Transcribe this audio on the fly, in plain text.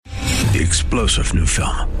the explosive new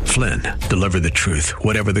film, Flynn, Deliver the Truth,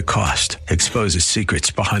 Whatever the Cost, exposes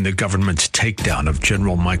secrets behind the government's takedown of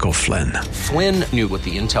General Michael Flynn. Flynn knew what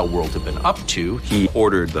the intel world had been up to. He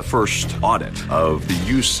ordered the first audit of the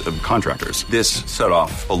use of contractors. This set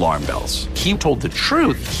off alarm bells. He told the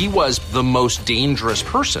truth. He was the most dangerous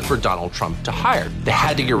person for Donald Trump to hire. They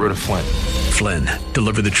had to get rid of Flynn. Flynn,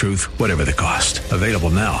 Deliver the Truth, Whatever the Cost. Available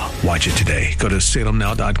now. Watch it today. Go to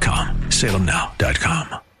salemnow.com.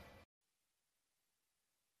 salemnow.com.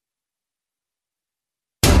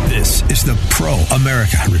 This is the Pro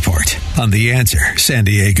America Report on The Answer San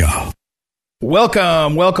Diego.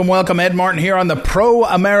 Welcome. Ed Martin here on the Pro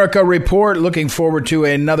America Report. Looking forward to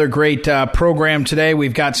another great program today.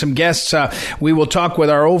 We've got some guests. We will talk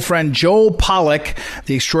with our old friend Joel Pollak,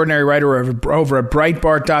 the extraordinary writer over at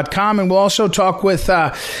Breitbart.com. And we'll also talk with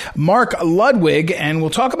Mark Ludwig, and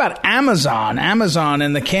we'll talk about Amazon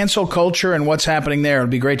and the cancel culture and what's happening there. It'll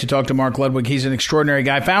be great to talk to Mark Ludwig. He's an extraordinary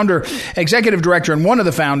guy, founder, executive director, and one of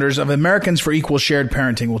the founders of Americans for Equal Shared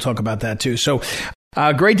Parenting. We'll talk about that too. So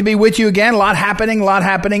great to be with you again. A lot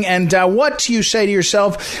happening. And what you say to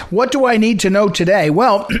yourself, what do I need to know today?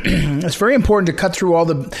 Well, it's very important to cut through all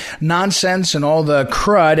the nonsense and all the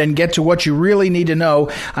crud and get to what you really need to know.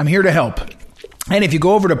 I'm here to help. And if you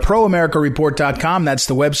go over to proamericareport.com, that's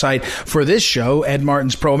the website for this show, Ed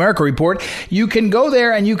Martin's Pro America Report, you can go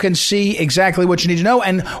there and you can see exactly what you need to know.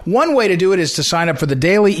 And one way to do it is to sign up for the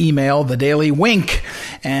daily email, the daily wink,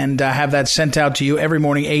 and have that sent out to you every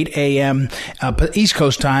morning, 8 a.m. East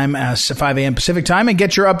Coast time, 5 a.m. Pacific time, and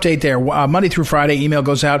get your update there. Monday through Friday, email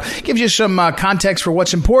goes out, gives you some context for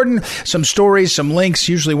what's important, some stories, some links,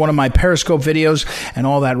 usually one of my Periscope videos, and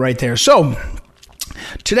all that right there. So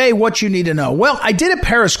today, what you need to know. Well, I did a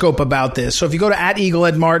Periscope about this. So if you go to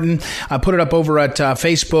 @EagleEdMartin, I put it up over at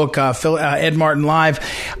Facebook, Ed Martin Live.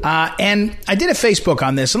 And I did a Facebook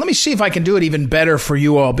on this. And let me see if I can do it even better for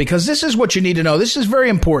you all, because this is what you need to know. This is very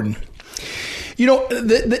important. You know,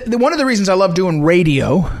 one of the reasons I love doing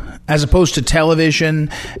radio as opposed to television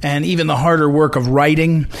and even the harder work of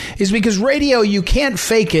writing is because radio, you can't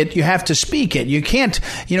fake it. You have to speak it. You can't,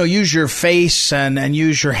 use your face and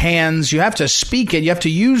use your hands. You have to speak it. You have to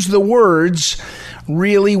use the words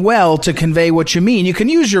really well to convey what you mean. You can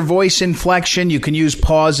use your voice inflection. You can use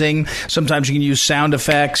pausing. Sometimes you can use sound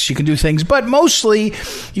effects. You can do things. But mostly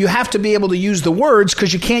you have to be able to use the words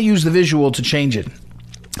because you can't use the visual to change it.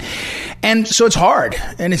 And so it's hard,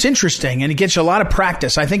 and it's interesting, and it gets you a lot of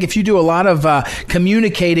practice. I think if you do a lot of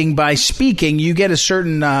communicating by speaking, you get a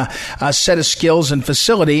certain set of skills and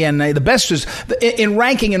facility. And the best is, in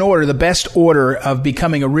ranking in order, the best order of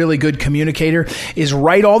becoming a really good communicator is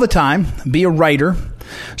write all the time, be a writer.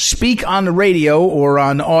 Speak on the radio or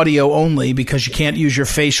on audio only, because you can't use your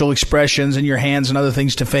facial expressions and your hands and other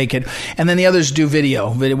things to fake it. And then the others do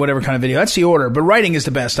video, whatever kind of video. That's the order. But writing is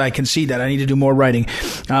the best. I can see that. I need to do more writing.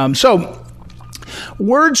 So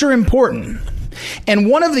words are important. And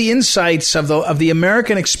one of the insights of the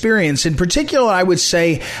American experience, in particular, I would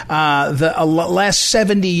say the last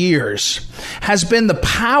 70 years, has been the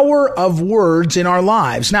power of words in our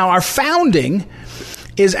lives. Now, our founding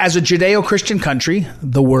is as a Judeo-Christian country,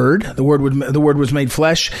 the Word was made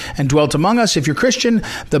flesh and dwelt among us. If you're Christian,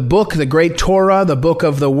 the book, the great Torah, the book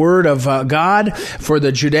of the Word of God for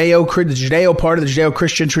the Judeo part of the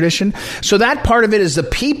Judeo-Christian tradition. So that part of it is the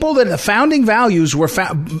people that the founding values were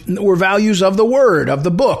values of the Word, of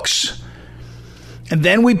the books. And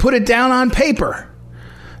then we put it down on paper.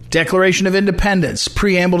 Declaration of Independence,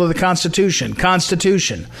 preamble to the Constitution.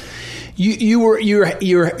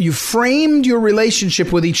 You framed your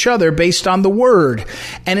relationship with each other based on the Word.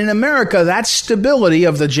 And in America, that stability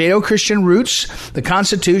of the Judeo-Christian roots, the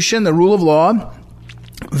Constitution, the rule of law,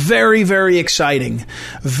 very, very exciting,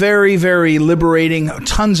 very, very liberating,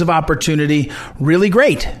 tons of opportunity, really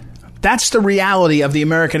great. That's the reality of the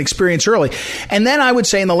American experience early. And then I would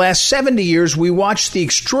say in the last 70 years, we watched the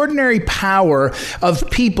extraordinary power of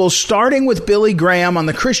people, starting with Billy Graham on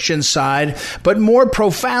the Christian side, but more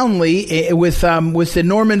profoundly with the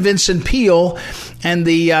Norman Vincent Peale and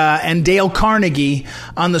Dale Carnegie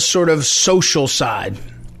on the sort of social side.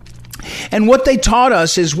 And what they taught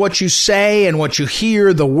us is what you say and what you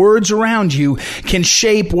hear, the words around you, can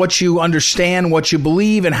shape what you understand, what you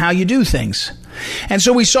believe, and how you do things. And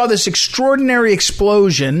so we saw this extraordinary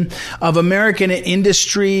explosion of American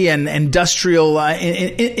industry and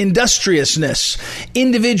industriousness.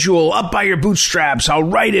 Individual, up by your bootstraps. I'll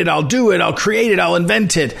write it, I'll do it, I'll create it, I'll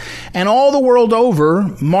invent it. And all the world over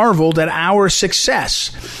marveled at our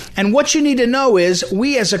success. And what you need to know is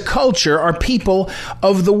we as a culture are people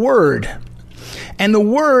of the Word. And the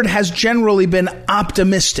Word has generally been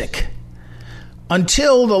optimistic.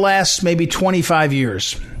 until the last maybe 25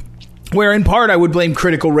 years, where in part I would blame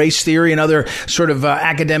critical race theory and other sort of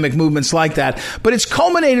academic movements like that. But it's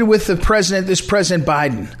culminated with this President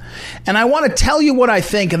Biden. And I want to tell you what I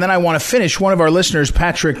think, and then I want to finish. One of our listeners,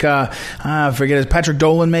 Patrick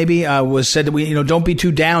Dolan maybe, said that don't be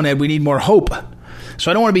too down, Ed. We need more hope.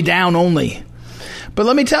 So I don't want to be down only. But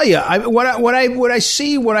let me tell you, what I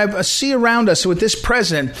see around us with this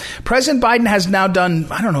President Biden has now done,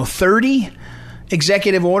 30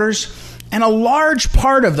 executive orders. And a large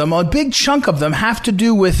part of them, a big chunk of them, have to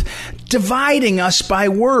do with dividing us by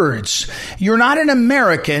words. You're not an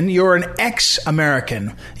American, you're an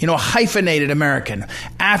ex-American, hyphenated American,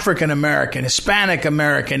 African American, Hispanic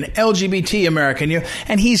American, LGBT American.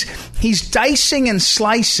 And he's dicing and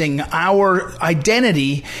slicing our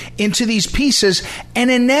identity into these pieces, and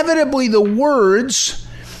inevitably the words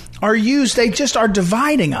are used, they just are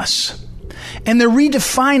dividing us. And they're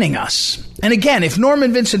redefining us. And again, if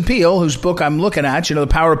Norman Vincent Peale, whose book I'm looking at, The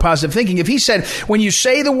Power of Positive Thinking, if he said, when you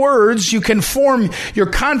say the words, you can form, your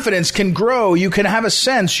confidence can grow, you can have a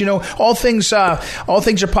sense, all things are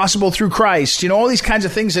possible through Christ, all these kinds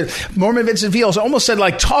of things that Norman Vincent Peale almost said,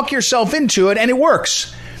 like, talk yourself into it, and it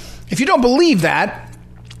works. If you don't believe that,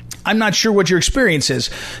 I'm not sure what your experience is.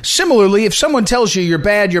 Similarly, if someone tells you you're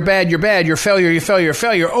bad, you're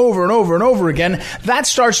failure over and over and over again, that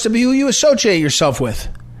starts to be who you associate yourself with.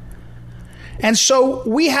 And so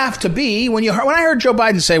we have to be, when I heard Joe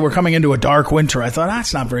Biden say we're coming into a dark winter, I thought,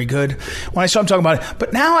 that's not very good. When I saw him talking about it.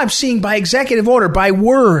 But now I'm seeing by executive order, by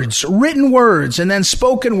words, written words, and then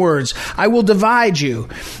spoken words, I will divide you.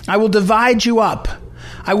 I will divide you up.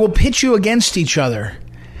 I will pit you against each other.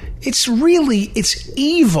 It's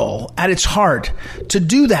evil at its heart to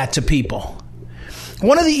do that to people.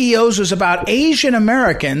 One of the EOs was about Asian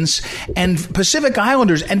Americans and Pacific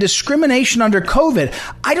Islanders and discrimination under COVID.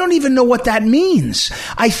 I don't even know what that means.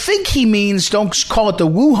 I think he means don't call it the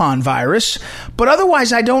Wuhan virus, but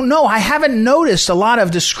otherwise I don't know. I haven't noticed a lot of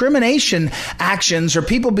discrimination actions or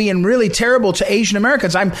people being really terrible to Asian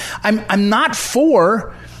Americans. I'm not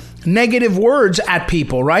for negative words at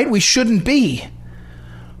people, right? We shouldn't be.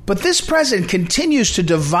 But this president continues to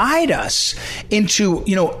divide us into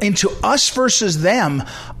us versus them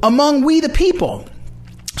among we the people.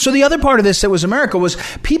 So the other part of this that was America was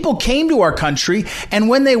people came to our country, and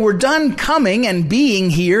when they were done coming and being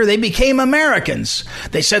here, they became Americans.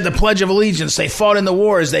 They said the Pledge of Allegiance, they fought in the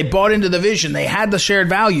wars, they bought into the vision, they had the shared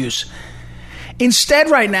values. Instead,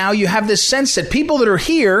 right now, you have this sense that people that are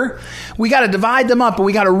here, we got to divide them up, and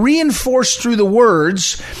we got to reinforce through the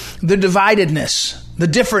words the dividedness, the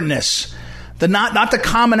differentness, the not the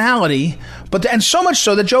commonality, and so much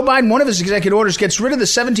so that Joe Biden, one of his executive orders, gets rid of the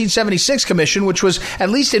 1776 Commission, which was at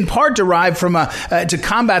least in part derived from to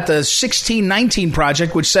combat the 1619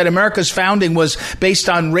 Project, which said America's founding was based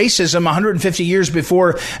on racism 150 years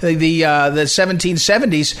before the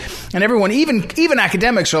 1770s. And everyone, even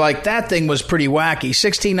academics, are like, that thing was pretty wacky.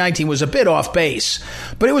 1619 was a bit off base,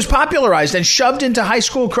 but it was popularized and shoved into high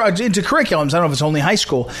school, into curriculums. I don't know if it's only high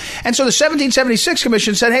school. And so the 1776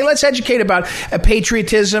 Commission said, hey, let's educate about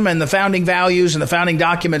patriotism and the founding values and the founding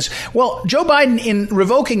documents. Well, Joe Biden, in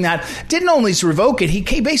revoking that, didn't only revoke it,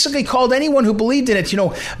 he basically called anyone who believed in it, he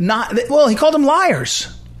called them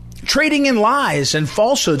liars, trading in lies and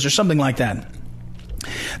falsehoods or something like that.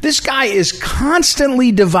 This guy is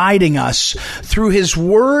constantly dividing us through his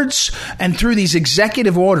words and through these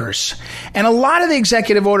executive orders. And a lot of the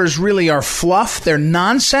executive orders really are fluff. They're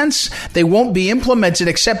nonsense. They won't be implemented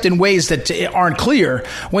except in ways that aren't clear.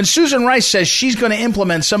 When Susan Rice says she's going to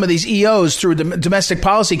implement some of these EOs through the Domestic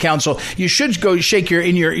Policy Council, you should shake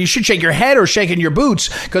your head or shake in your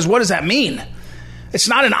boots, because what does that mean? It's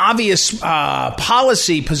not an obvious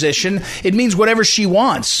policy position. It means whatever she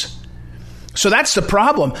wants. So that's the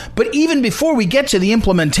problem. But even before we get to the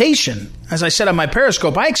implementation, as I said on my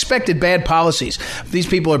Periscope, I expected bad policies. These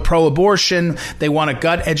people are pro-abortion. They want to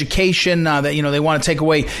gut education. They want to take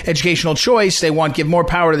away educational choice. They want to give more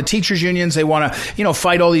power to the teachers' unions. They want to,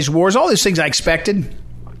 fight all these wars. All these things I expected.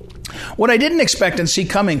 What I didn't expect and see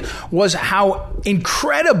coming was how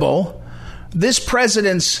incredible this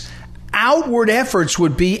president's outward efforts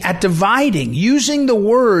would be at dividing, using the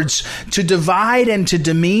words to divide and to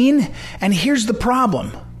demean. And here's the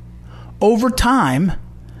problem. Over time,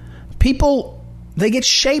 people, they get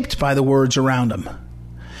shaped by the words around them.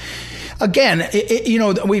 Again,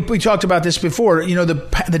 we talked about this before.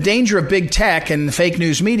 The danger of big tech and fake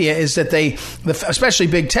news media is that especially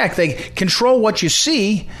big tech, they control what you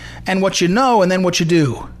see and what you know and then what you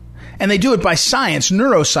do. And they do it by science,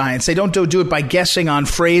 neuroscience. They don't do it by guessing on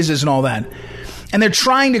phrases and all that. And they're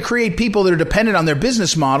trying to create people that are dependent on their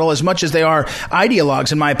business model as much as they are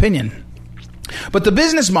ideologues, in my opinion. But the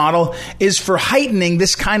business model is for heightening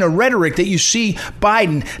this kind of rhetoric that you see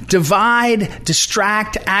Biden: divide,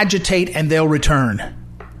 distract, agitate, and they'll return.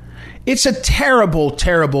 It's a terrible,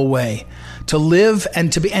 terrible way to live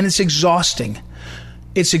and to be, and it's exhausting.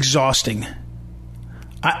 It's exhausting.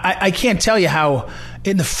 I can't tell you how,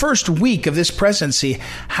 in the first week of this presidency,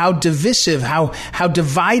 how divisive, how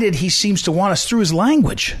divided he seems to want us through his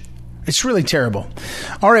language. It's really terrible.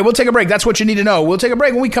 All right, we'll take a break. That's what you need to know. We'll take a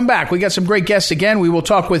break. When we come back, we got some great guests again. We will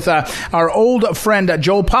talk with our old friend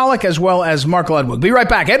Joel Pollak as well as Mark Ludwig. Be right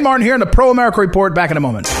back. Ed Martin here on the Pro America Report. Back in a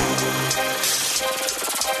moment.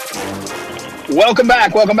 Welcome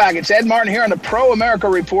back. Welcome back. It's Ed Martin here on the Pro America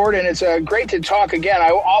Report, and it's great to talk again. I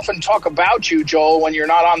often talk about you, Joel, when you're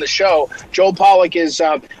not on the show. Joel Pollak is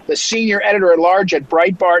the senior editor-at-large at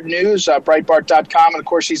Breitbart News, Breitbart.com. And, of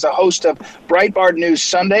course, he's the host of Breitbart News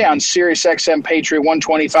Sunday on SiriusXM Patriot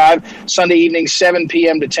 125, Sunday evening, 7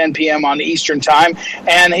 p.m. to 10 p.m. on Eastern Time.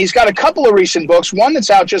 And he's got a couple of recent books, one that's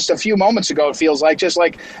out just a few moments ago, it feels like, just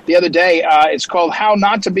like the other day. It's called How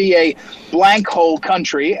Not to Be a Blank Hole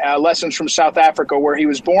Country, Lessons from South Africa, where he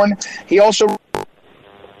was born. He also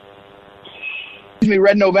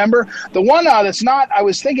read November. The one that's not, I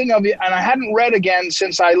was thinking of, and I hadn't read again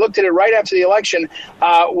since I looked at it right after the election,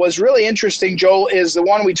 was really interesting, Joel, is the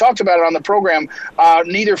one we talked about it on the program,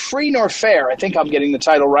 Neither Free Nor Fair. I think I'm getting the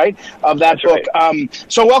title right of that book. Right.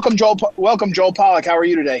 So welcome, Joel Pollak. How are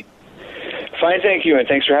you today? Fine, thank you, and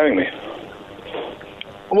thanks for having me.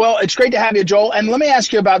 Well, it's great to have you, Joel. And let me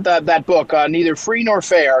ask you about that book, Neither Free Nor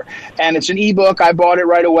Fair. And it's an ebook. I bought it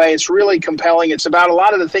right away. It's really compelling. It's about a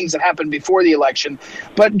lot of the things that happened before the election.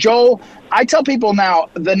 But, Joel, I tell people now,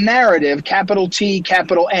 the narrative, capital T,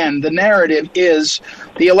 capital N, the narrative is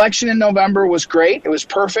the election in November was great. It was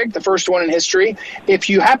perfect, the first one in history. If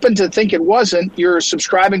you happen to think it wasn't, you're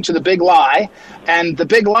subscribing to the big lie. And the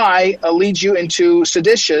big lie leads you into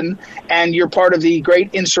sedition, and you're part of the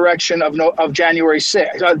great insurrection of January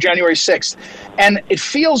 6th. And it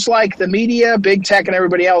feels like the media, big tech, and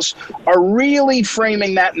everybody else are really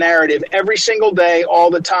framing that narrative every single day, all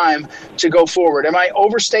the time, to go forward. Am I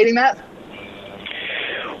overstating that?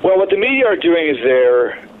 Well, what the media are doing is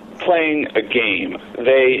they're playing a game.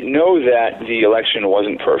 They know that the election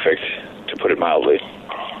wasn't perfect, to put it mildly,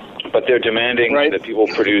 but they're demanding that people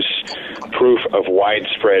produce proof of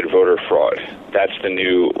widespread voter fraud. That's the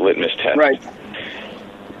new litmus test. Right.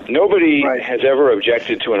 Nobody has ever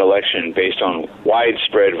objected to an election based on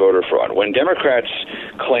widespread voter fraud. When Democrats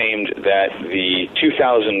claimed that the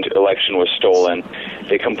 2000 election was stolen,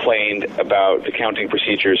 they complained about the counting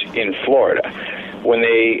procedures in Florida. When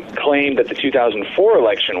they claimed that the 2004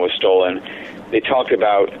 election was stolen, they talked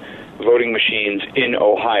about voting machines in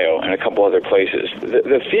Ohio and a couple other places.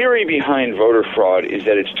 The theory behind voter fraud is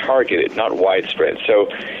that it's targeted, not widespread. So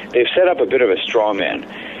they've set up a bit of a straw man.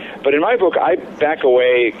 But in my book, I back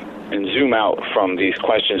away and zoom out from these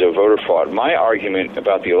questions of voter fraud. My argument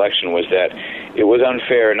about the election was that it was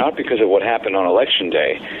unfair not because of what happened on Election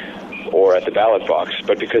Day or at the ballot box,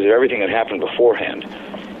 but because of everything that happened beforehand.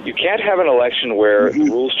 You can't have an election where the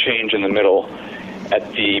rules change in the middle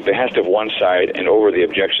at the behest of one side and over the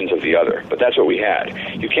objections of the other. But that's what we had.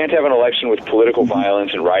 You can't have an election with political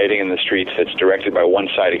violence and rioting in the streets that's directed by one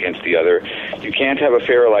side against the other. You can't have a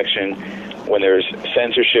fair election when there's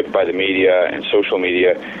censorship by the media and social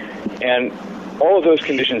media. And all of those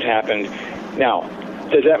conditions happened. Now,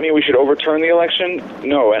 does that mean we should overturn the election?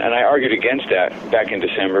 No, and I argued against that back in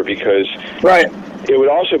December because it would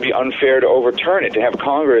also be unfair to overturn it, to have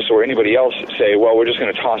Congress or anybody else say, well, we're just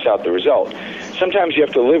going to toss out the result. Sometimes you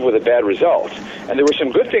have to live with a bad result, and there were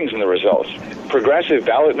some good things in the results. Progressive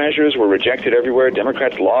ballot measures were rejected everywhere.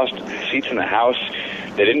 Democrats lost seats in the House.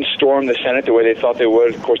 They didn't storm the Senate the way they thought they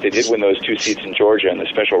would. Of course, they did win those 2 seats in Georgia in the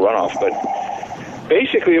special runoff, but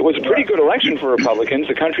basically it was a pretty good election for Republicans.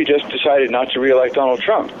 The country just decided not to reelect Donald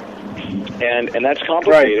Trump, and that's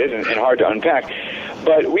complicated and hard to unpack.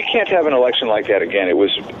 But we can't have an election like that again. It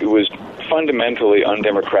was fundamentally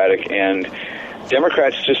undemocratic, and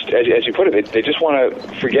Democrats just, as you put it, they just want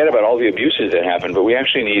to forget about all the abuses that happened. But we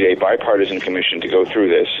actually need a bipartisan commission to go through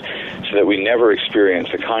this so that we never experience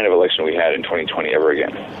the kind of election we had in 2020 ever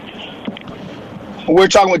again. We're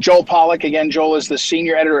talking with Joel Pollak. Again, Joel is the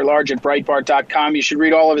senior editor-at-large at Breitbart.com. You should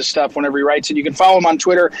read all of his stuff whenever he writes it. You can follow him on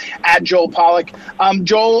Twitter, at Joel Pollak.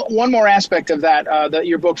 Joel, one more aspect of that,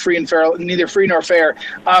 your book, Neither Free Nor Fair.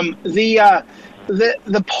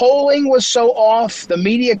 the polling was so off. The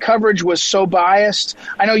media coverage was so biased.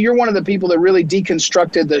 I know you're one of the people that really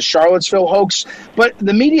deconstructed the Charlottesville hoax, but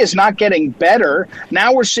the media is not getting better.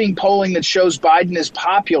 Now we're seeing polling that shows Biden is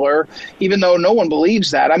popular, even though no one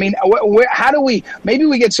believes that. I mean, how do we, maybe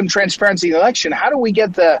we get some transparency in the election. How do we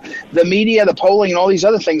get the media, the polling, and all these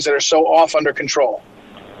other things that are so off under control?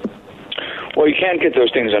 Well, you can't get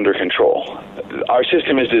those things under control. Our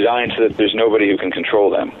system is designed so that there's nobody who can control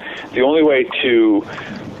them. The only way to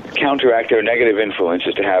counteract their negative influence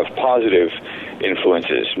is to have positive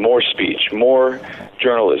influences, more speech, more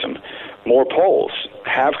journalism, more polls.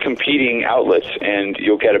 Have competing outlets, and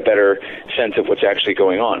you'll get a better sense of what's actually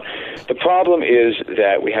going on. The problem is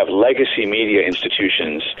that we have legacy media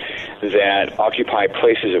institutions that occupy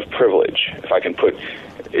places of privilege, if I can put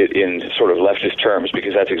it in sort of leftist terms,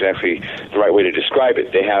 because that's exactly the right way to describe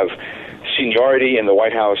it. They have seniority in the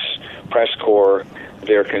White House press corps.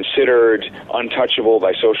 They're considered untouchable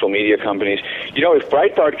by social media companies. You know, if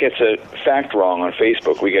Breitbart gets a fact wrong on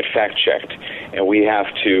Facebook, we get fact-checked, and we have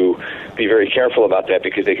to be very careful about that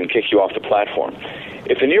because they can kick you off the platform.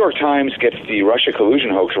 If the New York Times gets the Russia collusion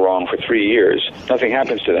hoax wrong for 3 years, nothing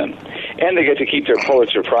happens to them, and they get to keep their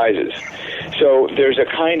Pulitzer Prizes. So there's a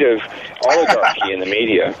kind of oligarchy in the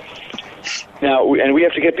media. Now, and we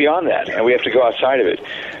have to get beyond that, and we have to go outside of it.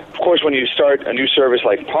 Of course, when you start a new service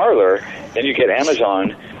like Parler, then you get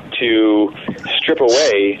Amazon to strip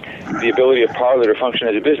away the ability of Parler to function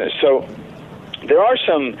as a business. So there are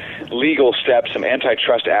some legal steps, some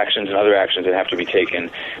antitrust actions and other actions that have to be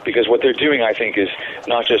taken, because what they're doing, I think, is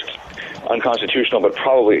not just unconstitutional, but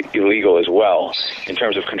probably illegal as well in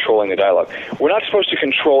terms of controlling the dialogue. We're not supposed to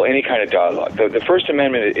control any kind of dialogue. The First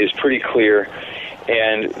Amendment is pretty clear,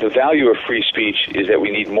 and the value of free speech is that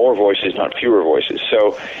we need more voices, not fewer voices.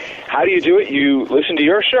 So how do you do it? You listen to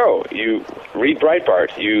your show. You read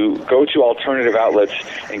Breitbart. You go to alternative outlets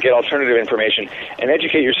and get alternative information and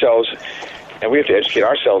educate yourselves. And we have to educate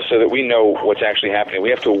ourselves so that we know what's actually happening.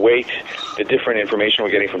 We have to weight the different information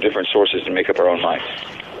we're getting from different sources and make up our own minds.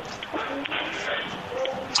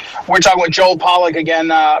 We're talking with Joel Pollak again,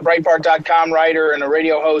 Breitbart.com writer and a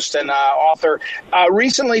radio host and author.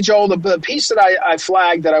 Recently, Joel, the piece that I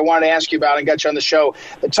flagged that I wanted to ask you about and got you on the show,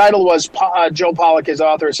 the title was, Joel Pollak is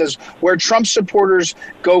author. It says, Where Trump Supporters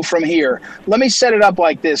Go From Here. Let me set it up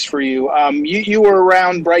like this for you. You were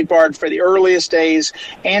around Breitbart for the earliest days.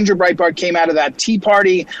 Andrew Breitbart came out of that Tea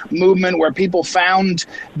Party movement where people found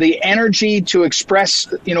the energy to express,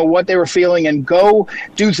 what they were feeling and go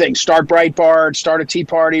do things. Start Breitbart, start a Tea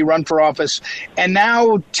Party, run for office. And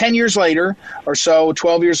now 10 years later or so,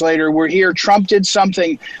 12 years later, we're here. Trump did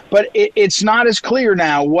something, but it's not as clear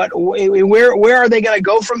now. Where are they going to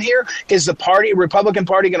go from here? Is the Republican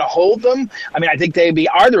Party going to hold them? I mean, I think they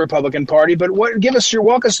are the Republican Party, but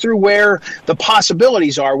walk us through where the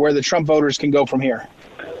possibilities are, where the Trump voters can go from here.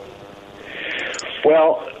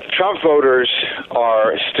 Well, Trump voters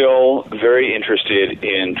are still very interested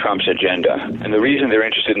in Trump's agenda, and the reason they're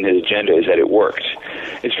interested in his agenda is that it worked.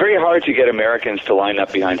 It's very hard to get Americans to line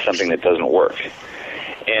up behind something that doesn't work.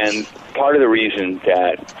 And part of the reason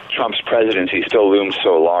that Trump's presidency still looms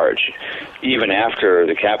so large, even after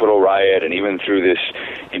the Capitol riot and even through this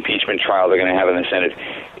impeachment trial they're going to have in the Senate,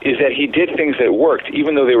 is that he did things that worked,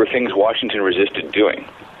 even though they were things Washington resisted doing.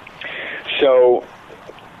 So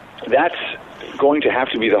that's going to have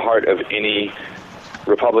to be the heart of any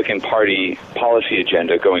Republican Party policy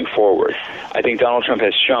agenda going forward. I think Donald Trump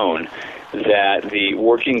has shown that the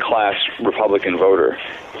working class Republican voter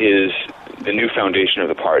is the new foundation of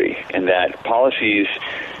the party, and that policies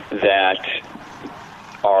that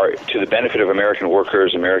are to the benefit of American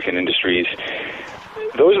workers, American industries,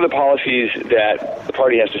 those are the policies that the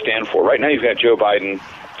party has to stand for. Right now you've got Joe Biden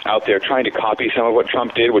out there trying to copy some of what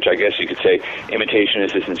Trump did, which I guess you could say imitation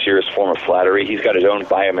is the sincerest form of flattery. He's got his own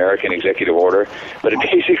Buy American executive order, but it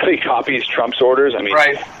basically copies Trump's orders. I mean,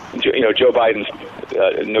 right. Joe Biden's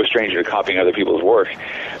no stranger to copying other people's work,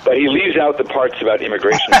 but he leaves out the parts about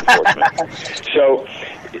immigration enforcement. So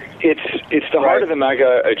it's the heart of the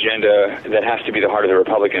MAGA agenda that has to be the heart of the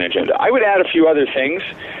Republican agenda. I would add a few other things.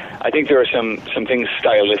 I think there are some things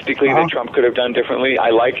stylistically that Trump could have done differently. I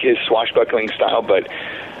like his swashbuckling style, but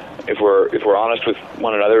if we're honest with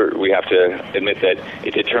one another, we have to admit that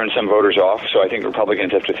it did turn some voters off. So I think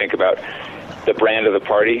Republicans have to think about the brand of the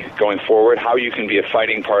party going forward, how you can be a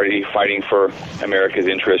fighting party, fighting for America's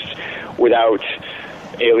interests without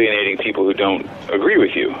alienating people who don't agree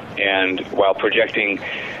with you, and while projecting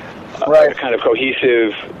a kind of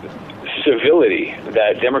cohesive civility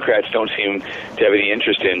that Democrats don't seem to have any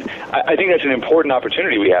interest in. I think that's an important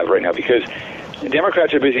opportunity we have right now, because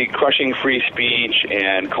Democrats are busy crushing free speech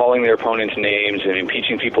and calling their opponents names and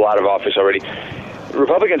impeaching people out of office already.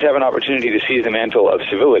 Republicans have an opportunity to seize the mantle of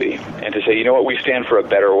civility and to say, you know what, we stand for a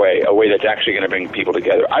better way, a way that's actually going to bring people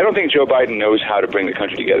together. I don't think Joe Biden knows how to bring the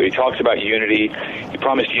country together. He talks about unity. He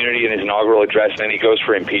promised unity in his inaugural address, and then he goes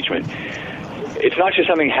for impeachment. It's not just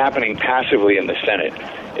something happening passively in the Senate.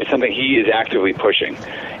 It's something he is actively pushing.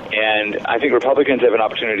 And I think Republicans have an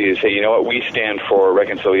opportunity to say, you know what, we stand for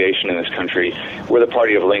reconciliation in this country. We're the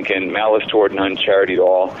party of Lincoln, malice toward none, charity to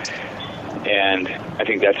all. And I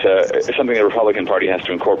think that's something the Republican Party has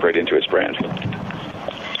to incorporate into its brand.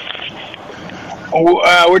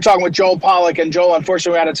 We're talking with Joel Pollak, and Joel,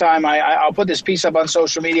 unfortunately, we're out of time. I'll put this piece up on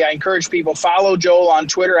social media. I encourage people, follow Joel on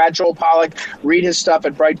Twitter, at Joel Pollak. Read his stuff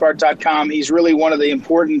at Breitbart.com. He's really one of the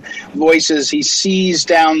important voices. He sees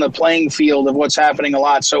down the playing field of what's happening a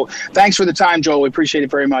lot. So thanks for the time, Joel. We appreciate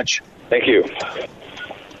it very much. Thank you.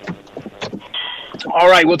 All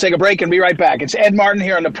right, we'll take a break and be right back. It's Ed Martin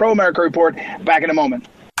here on the Pro America Report. Back in a moment.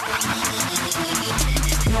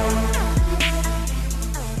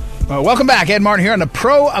 Welcome back. Ed Martin here on the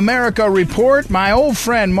Pro America Report. My old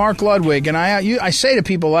friend, Mark Ludwig, and I say to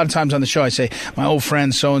people a lot of times on the show, I say, my old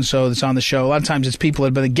friend so-and-so that's on the show. A lot of times it's people that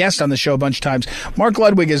have been a guest on the show a bunch of times. Mark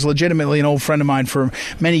Ludwig is legitimately an old friend of mine for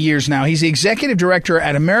many years now. He's the executive director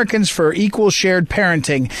at Americans for Equal Shared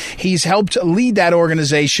Parenting. He's helped lead that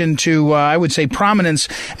organization to, I would say, prominence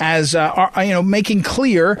as, making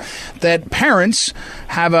clear that parents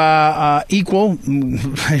have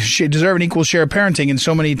deserve an equal share of parenting. And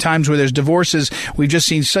so many times where there's divorces, we've just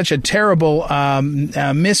seen such a terrible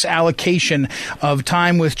misallocation of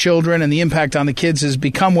time with children, and the impact on the kids has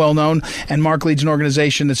become well known. And Mark leads an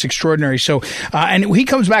organization that's extraordinary. So, and he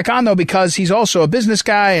comes back on though because he's also a business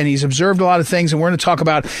guy and he's observed a lot of things. And we're going to talk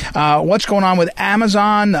about what's going on with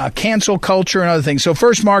Amazon, cancel culture, and other things. So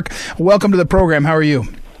first, Mark, welcome to the program. How are you?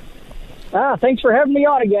 Thanks for having me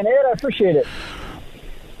on again, Ed. I appreciate it.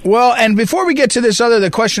 Well, and before we get to the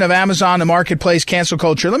question of Amazon, the marketplace, cancel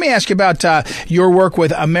culture, let me ask you about your work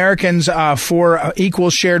with Americans for Equal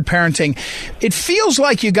Shared Parenting. It feels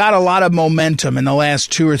like you got a lot of momentum in the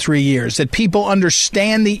last 2 or 3 years, that people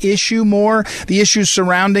understand the issue more, the issues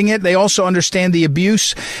surrounding it. They also understand the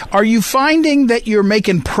abuse. Are you finding that you're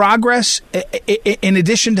making progress in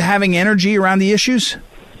addition to having energy around the issues?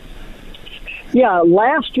 Yeah,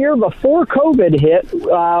 last year before COVID hit,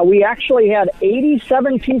 we actually had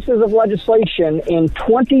 87 pieces of legislation in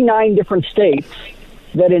 29 different states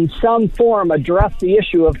that in some form addressed the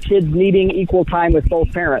issue of kids needing equal time with both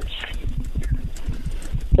parents.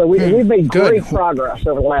 So we've made great progress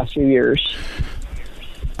over the last few years.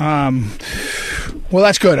 Well,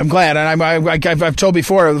 that's good. I'm glad. And I've told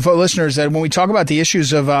before the listeners that when we talk about the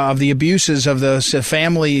issues of the abuses of the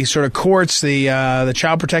family sort of courts, the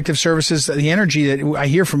child protective services, the energy that I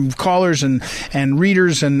hear from callers and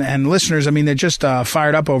readers and listeners, I mean, they're just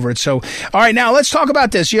fired up over it. So, all right, now let's talk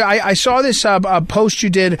about this. Yeah, I saw this post you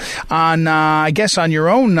did on, I guess, on your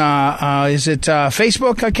own, is it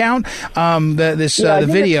Facebook account? The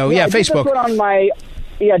video. Facebook.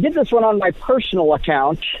 I did this one on my personal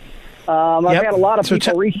account. I've had a lot of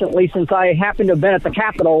people recently, since I happen to have been at the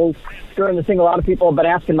Capitol during the thing, a lot of people have been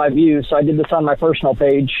asking my views, so I did this on my personal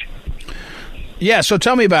page. Yeah, so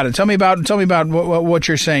tell me about it. Tell me about what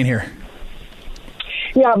you're saying here.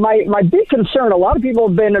 Yeah, my big concern, a lot of people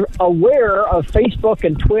have been aware of Facebook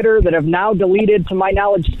and Twitter that have now deleted, to my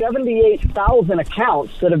knowledge, 78,000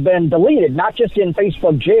 accounts that have been deleted, not just in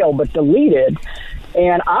Facebook jail, but deleted.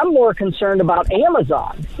 And I'm more concerned about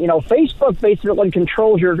Amazon. You know, Facebook basically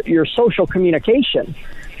controls your social communication.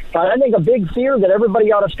 But I think a big fear that everybody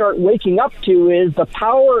ought to start waking up to is the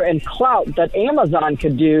power and clout that Amazon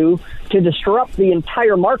could do to disrupt the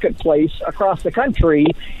entire marketplace across the country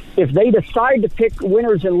if they decide to pick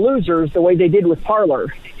winners and losers the way they did with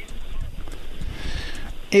Parler.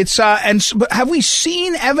 But have we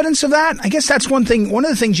seen evidence of that? I guess that's one thing. One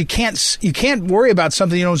of the things you can't worry about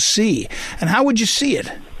something you don't see. And how would you see it?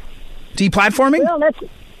 Deplatforming? Well, that's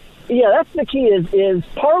the key. Is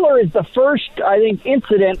Parler is the first, I think,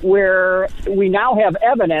 incident where we now have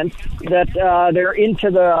evidence that they're into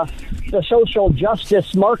the social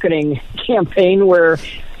justice marketing campaign, where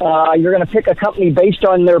you're going to pick a company based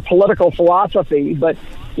on their political philosophy, but.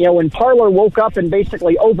 You know, when Parler woke up and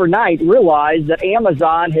basically overnight realized that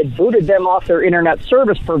Amazon had booted them off their internet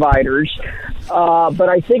service providers. But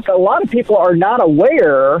I think a lot of people are not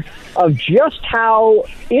aware of just how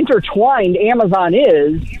intertwined Amazon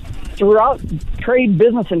is throughout trade,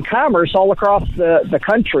 business, and commerce all across the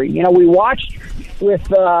country. You know, we watched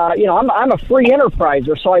with, I'm a free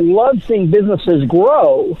enterpriser, so I love seeing businesses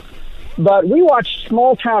grow. But we watched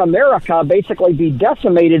small town America basically be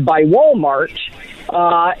decimated by Walmart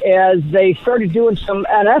as they started doing some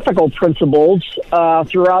unethical principles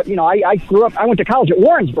throughout. You know, I went to college at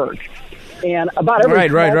Warrensburg, and about every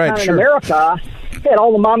small town in America had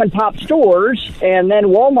all the mom and pop stores, and then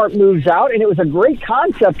Walmart moves out, and it was a great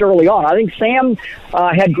concept early on. I think Sam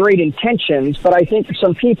had great intentions, but I think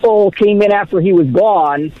some people came in after he was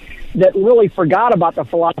gone that really forgot about the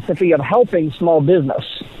philosophy of helping small business.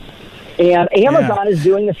 And Amazon is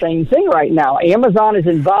doing the same thing right now. Amazon is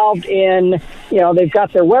involved in, you know, they've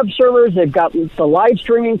got their web servers, they've got the live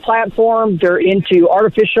streaming platform, they're into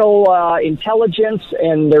artificial intelligence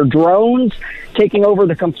and their drones, taking over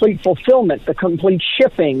the complete fulfillment, the complete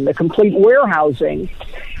shipping, the complete warehousing.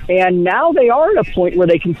 And now they are at a point where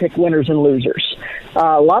they can pick winners and losers.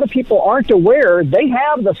 A lot of people aren't aware they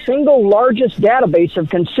have the single largest database of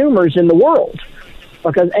consumers in the world.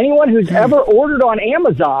 Because anyone who's ever ordered on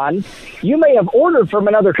Amazon, you may have ordered from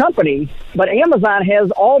another company, but Amazon has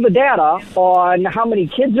all the data on how many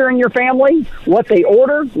kids are in your family, what they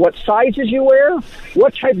order, what sizes you wear,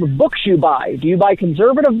 what type of books you buy. Do you buy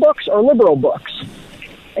conservative books or liberal books?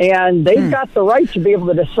 And they've got the right to be able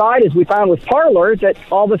to decide, as we found with Parler, that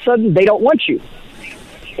all of a sudden they don't want you.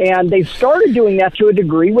 And they've started doing that to a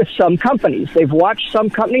degree with some companies. They've watched some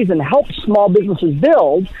companies and helped small businesses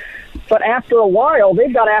build. But after a while,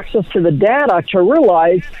 they've got access to the data to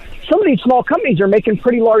realize some of these small companies are making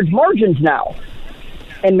pretty large margins now.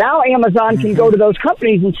 And now Amazon can go to those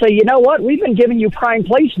companies and say, you know what, we've been giving you prime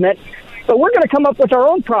placement, but we're going to come up with our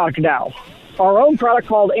own product now, our own product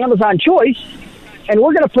called Amazon Choice, and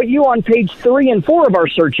we're going to put you on page 3 and 4 of our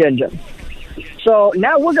search engine. So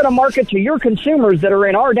now we're going to market to your consumers that are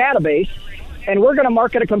in our database, and we're going to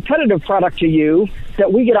market a competitive product to you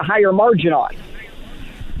that we get a higher margin on.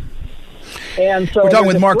 And so we're talking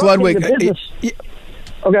with Mark Ludwig.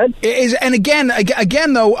 Okay. And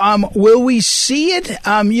again, though, will we see it?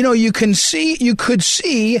 You know, you could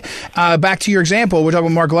see. Back to your example, we're talking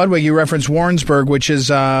with Mark Ludwig. You referenced Warrensburg, which is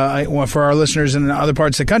for our listeners in other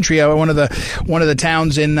parts of the country, one of the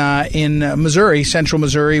towns in Missouri, central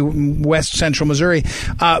Missouri, west central Missouri.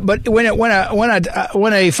 But when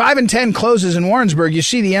a 5 and 10 closes in Warrensburg, you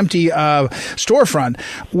see the empty storefront.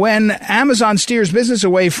 When Amazon steers business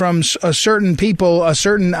away from certain people,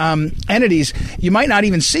 certain entities, you might not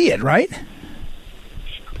even see it, right?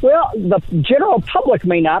 Well, the general public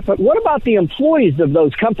may not, but what about the employees of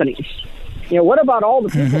those companies? You know, what about all the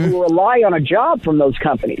people who rely on a job from those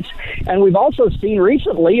companies? And we've also seen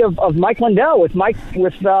recently of Mike Lindell with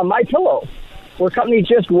MyPillow, where companies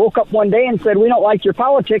just woke up one day and said, we don't like your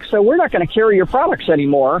politics, so we're not going to carry your products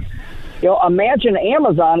anymore. You know, imagine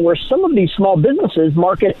Amazon, where some of these small businesses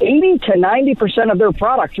market 80 to 90% of their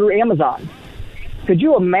product through Amazon. Could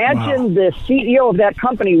you imagine the CEO of that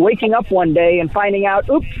company waking up one day and finding out,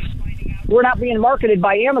 oops, we're not being marketed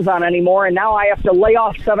by Amazon anymore, and now I have to lay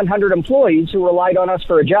off 700 employees who relied on us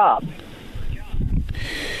for a job?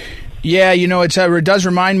 Yeah, you know, it does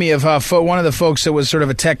remind me of one of the folks that was sort of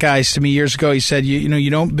a tech guy to me years ago. He said, you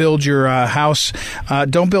don't build your house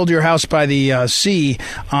by the sea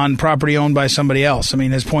on property owned by somebody else. I mean,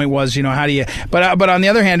 his point was, you know, how do you? But on the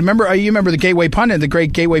other hand, you remember the Gateway Pundit, the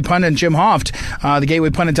great Gateway Pundit, Jim Hoft, the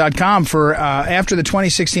GatewayPundit.com for after the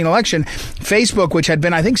 2016 election, Facebook, which had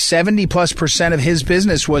been I think 70+% of his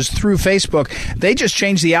business was through Facebook. They just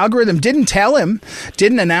changed the algorithm, didn't tell him,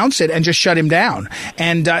 didn't announce it, and just shut him down.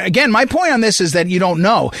 And again, my point on this is that you don't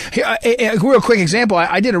know. A real quick example: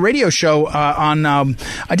 I did a radio show on.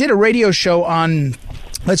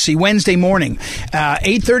 Let's see, Wednesday morning,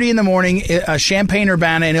 8:30 in the morning,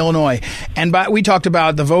 Champaign-Urbana in Illinois. And we talked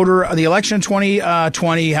about the election in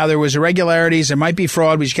 2020, how there was irregularities, there might be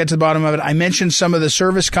fraud. We should get to the bottom of it. I mentioned some of the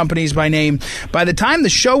service companies by name. By the time the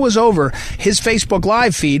show was over, his Facebook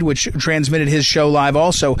Live feed, which transmitted his show live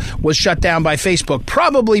also, was shut down by Facebook,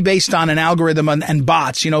 probably based on an algorithm and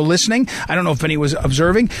bots, listening. I don't know if any was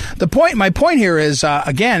observing. My point here is,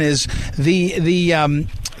 again, is the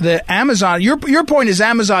Amazon, your point is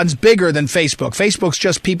Amazon's bigger than Facebook. Facebook's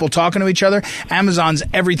just people talking to each other. Amazon's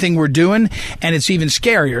everything we're doing, and it's even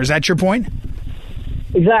scarier. Is that your point?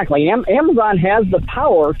 Exactly. Amazon has the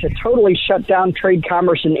power to totally shut down trade,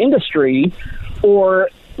 commerce, and industry, or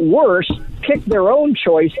worse, pick their own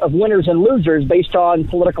choice of winners and losers based on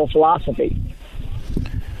political philosophy.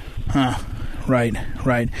 Huh. Right.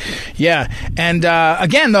 Yeah. And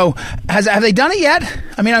again, though, have they done it yet?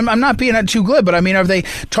 I mean, I'm not being too glib, but I mean, have they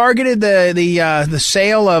targeted the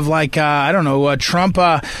sale of Trump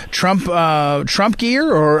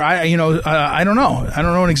gear, or I don't know. I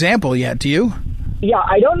don't know an example yet. Do you? Yeah,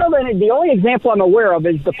 I don't know that. The only example I'm aware of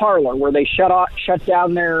is the Parler, where they shut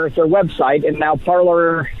down their website, and now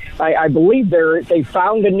Parler, I believe they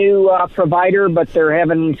found a new provider, but they're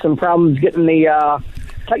having some problems getting the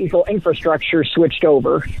technical infrastructure switched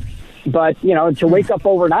over. But, to wake up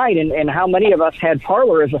overnight, and how many of us had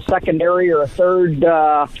Parler as a secondary or a third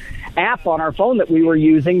app on our phone that we were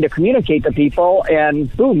using to communicate to people,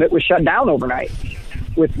 and boom, it was shut down overnight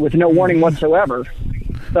with no warning whatsoever.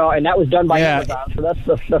 So, and that was done by Amazon. So that's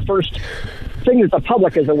the first thing that the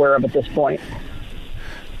public is aware of at this point.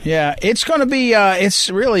 Yeah, it's going to be. It's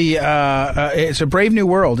really. It's a brave new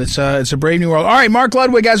world. It's a brave new world. All right, Mark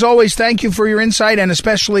Ludwig, as always, thank you for your insight and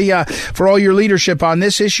especially for all your leadership on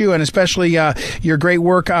this issue, and especially your great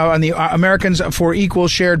work on the Americans for Equal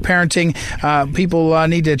Shared Parenting. People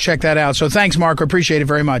need to check that out. So, thanks, Mark. I appreciate it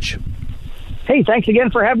very much. Hey, thanks again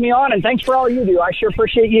for having me on, and thanks for all you do. I sure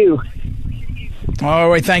appreciate you. All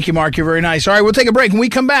right. Thank you, Mark. You're very nice. All right. We'll take a break. When we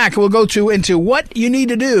come back, we'll go into what you need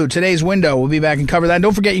to do. Today's window. We'll be back and cover that. And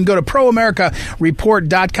don't forget, you can go to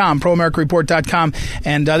ProAmericaReport.com, ProAmericaReport.com.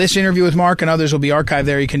 And this interview with Mark and others will be archived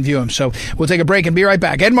there. You can view them. So we'll take a break and be right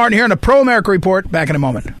back. Ed Martin here on the Pro America Report. Back in a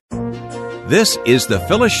moment. This is the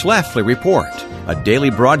Phyllis Schlafly Report, a daily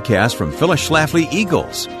broadcast from Phyllis Schlafly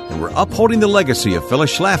Eagles. And we're upholding the legacy of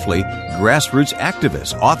Phyllis Schlafly, grassroots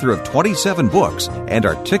activist, author of 27 books, and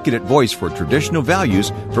articulate voice for traditional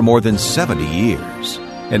values for more than 70 years.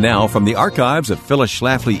 And now, from the archives of Phyllis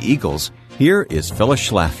Schlafly Eagles, here is Phyllis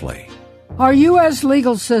Schlafly. Our U.S.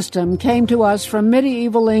 legal system came to us from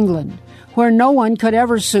medieval England, where no one could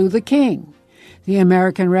ever sue the king. The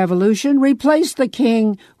American Revolution replaced the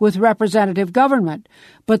king with representative government,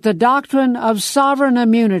 but the doctrine of sovereign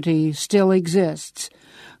immunity still exists.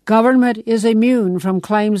 Government is immune from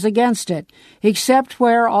claims against it, except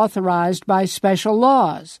where authorized by special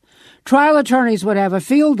laws. Trial attorneys would have a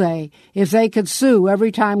field day if they could sue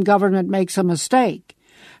every time government makes a mistake.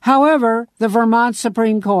 However, the Vermont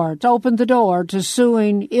Supreme Court opened the door to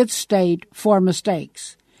suing its state for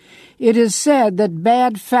mistakes. It is said that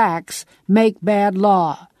bad facts make bad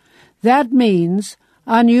law. That means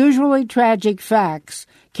unusually tragic facts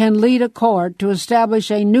can lead a court to establish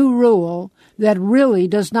a new rule that really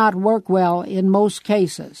does not work well in most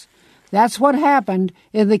cases. That's what happened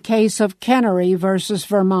in the case of Kennery versus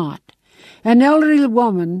Vermont. An elderly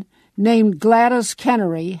woman named Gladys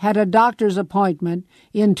Kennery had a doctor's appointment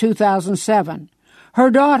in 2007. Her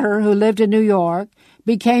daughter, who lived in New York,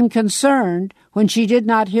 became concerned when she did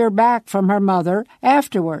not hear back from her mother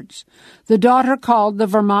afterwards. The daughter called the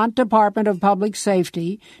Vermont Department of Public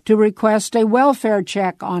Safety to request a welfare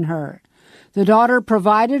check on her. The daughter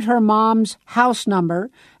provided her mom's house number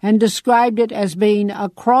and described it as being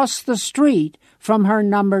across the street from her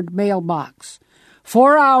numbered mailbox.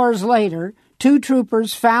 4 hours later, 2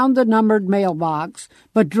 troopers found the numbered mailbox,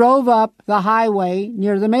 but drove up the highway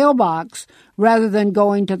near the mailbox rather than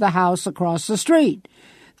going to the house across the street.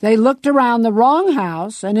 They looked around the wrong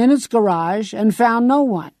house and in its garage and found no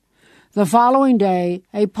one. The following day,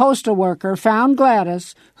 a postal worker found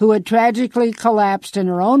Gladys, who had tragically collapsed in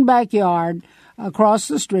her own backyard across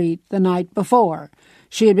the street the night before.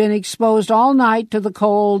 She had been exposed all night to the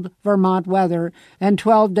cold Vermont weather, and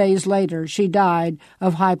 12 days later she died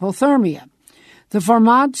of hypothermia. The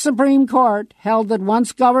Vermont Supreme Court held that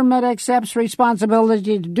once government accepts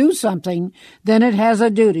responsibility to do something, then it has a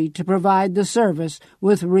duty to provide the service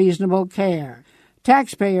with reasonable care.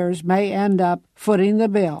 Taxpayers may end up footing the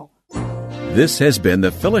bill. This has been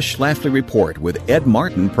the Phyllis Schlafly Report with Ed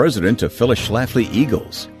Martin, president of Phyllis Schlafly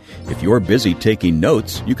Eagles. If you're busy taking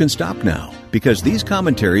notes, you can stop now, because these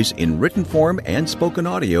commentaries in written form and spoken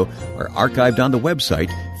audio are archived on the website,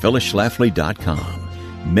 phyllisschlafly.com.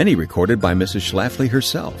 Many recorded by Mrs. Schlafly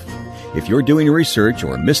herself. If you're doing research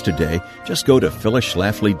or missed a day, just go to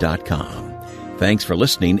phyllisschlafly.com. Thanks for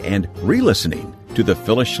listening and re-listening to the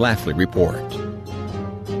Phyllis Schlafly Report.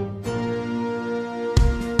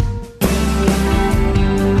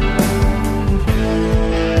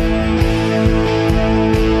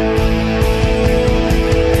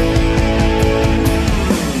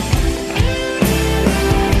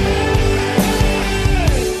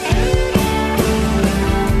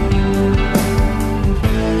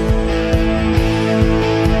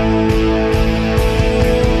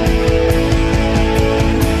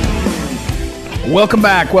 Welcome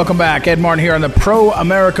back. Welcome back. Ed Martin here on the Pro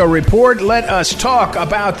America Report. Let us talk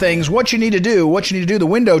about things, what you need to do, the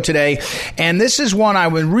window today. And this is one I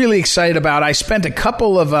was really excited about. I spent a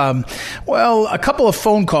couple of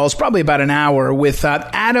phone calls, probably about an hour, with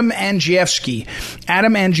Adam Andrzejewski.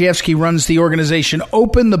 Adam Andrzejewski runs the organization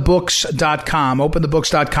OpenTheBooks.com.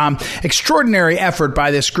 OpenTheBooks.com. Extraordinary effort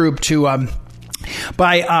by this group to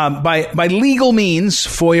by legal means,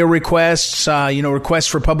 FOIA requests, requests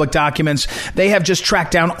for public documents. They have just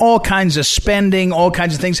tracked down all kinds of spending, all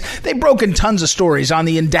kinds of things. They've broken tons of stories on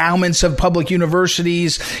the endowments of public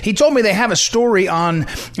universities. He told me they have a story on,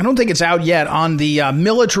 I don't think it's out yet, on the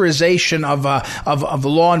militarization of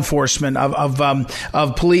law enforcement,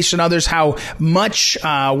 of police and others, how much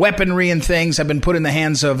weaponry and things have been put in the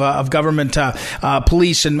hands of government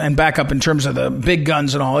police and backup in terms of the big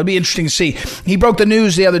guns and all. It'd be interesting to see. He broke the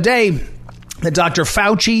news the other day that Dr.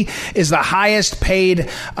 Fauci is the highest paid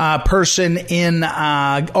person in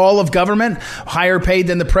all of government, higher paid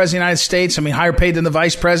than the President of the United States. I mean, higher paid than the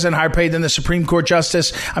Vice President, higher paid than the Supreme Court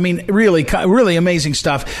Justice. I mean, really, really amazing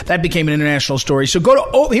stuff. That became an international story. So go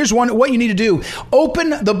to, here's what you need to do.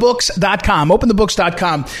 Openthebooks.com.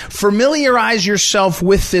 Openthebooks.com. Familiarize yourself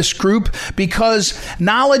with this group, because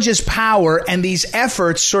knowledge is power, and these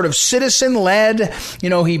efforts, sort of citizen-led,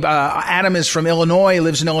 Adam is from Illinois,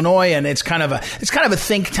 lives in Illinois, and it's kind of a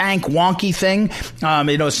think tank wonky thing.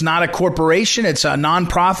 It's not a corporation. It's a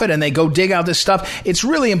nonprofit, and they go dig out this stuff. It's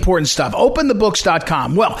really important stuff.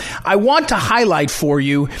 Openthebooks.com. Well, I want to highlight for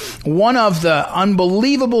you one of the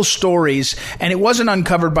unbelievable stories, and it wasn't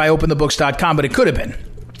uncovered by openthebooks.com, but it could have been.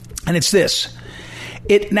 And it's this.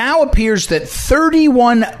 It now appears that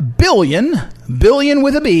 $31 billion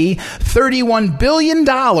with a B, $31 billion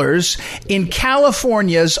in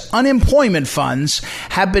California's unemployment funds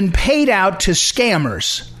have been paid out to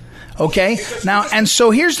scammers. Okay? Now, and so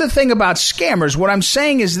here's the thing about scammers. What I'm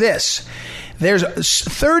saying is this. There's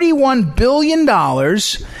 $31 billion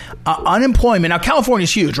unemployment. Now,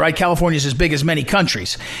 California's huge, right? California's as big as many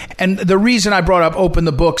countries. And the reason I brought up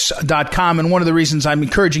openthebooks.com, and one of the reasons I'm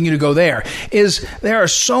encouraging you to go there, is there are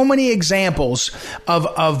so many examples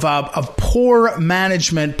of poor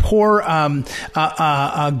management, poor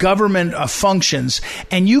government functions,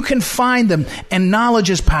 and you can find them, and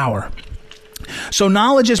knowledge is power. So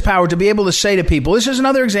knowledge is power, to be able to say to people, this is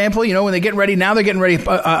another example, when they get ready, now they're getting ready.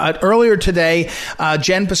 Earlier today,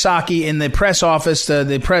 Jen Psaki in the press office,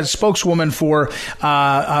 the press spokeswoman for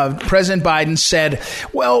President Biden, said,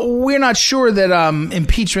 well, we're not sure that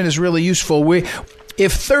impeachment is really useful.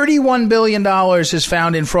 If $31 billion is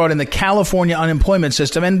found in fraud in the California unemployment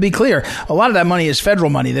system, and be clear, a lot of that money is federal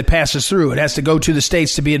money that passes through. It has to go to the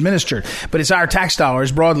states to be administered. But it's our tax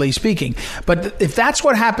dollars, broadly speaking. But if that's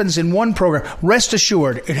what happens in one program, rest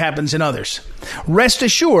assured it happens in others. Rest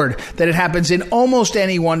assured that it happens in almost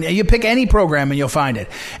any one. You pick any program and you'll find it.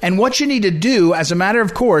 And what you need to do, as a matter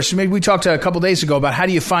of course, maybe we talked a couple days ago about how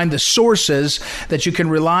do you find the sources that you can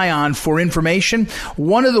rely on for information.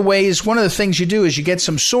 One of the things you do is you get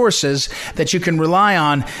some sources that you can rely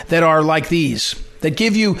on that are like these, that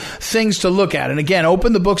give you things to look at. And again,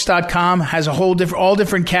 openthebooks.com has all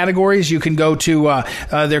different categories. You can go to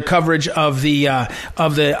their coverage of the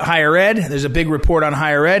higher ed. There's a big report on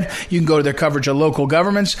higher ed. You can go to their coverage of local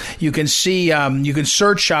governments. You can see, you can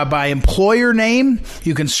search by employer name.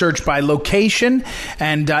 You can search by location.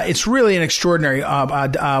 And it's really an extraordinary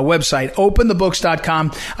website,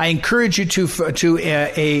 openthebooks.com. I encourage you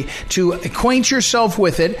to acquaint yourself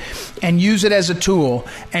with it and use it as a tool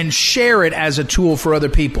and share it as a tool for other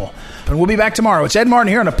people. But we'll be back tomorrow. It's Ed Martin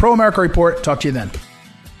here on the Pro America Report. Talk to you then.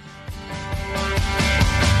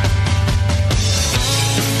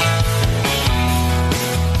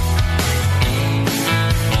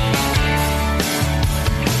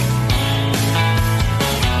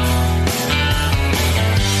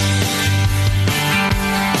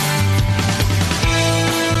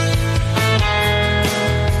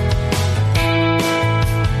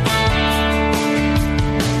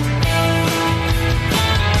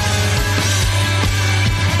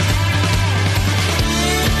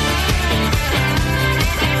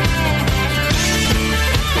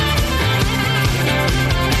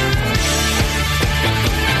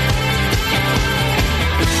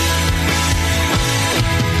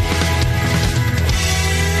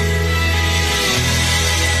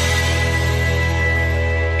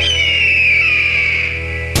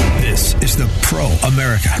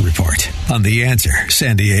 America Report on The Answer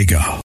San Diego.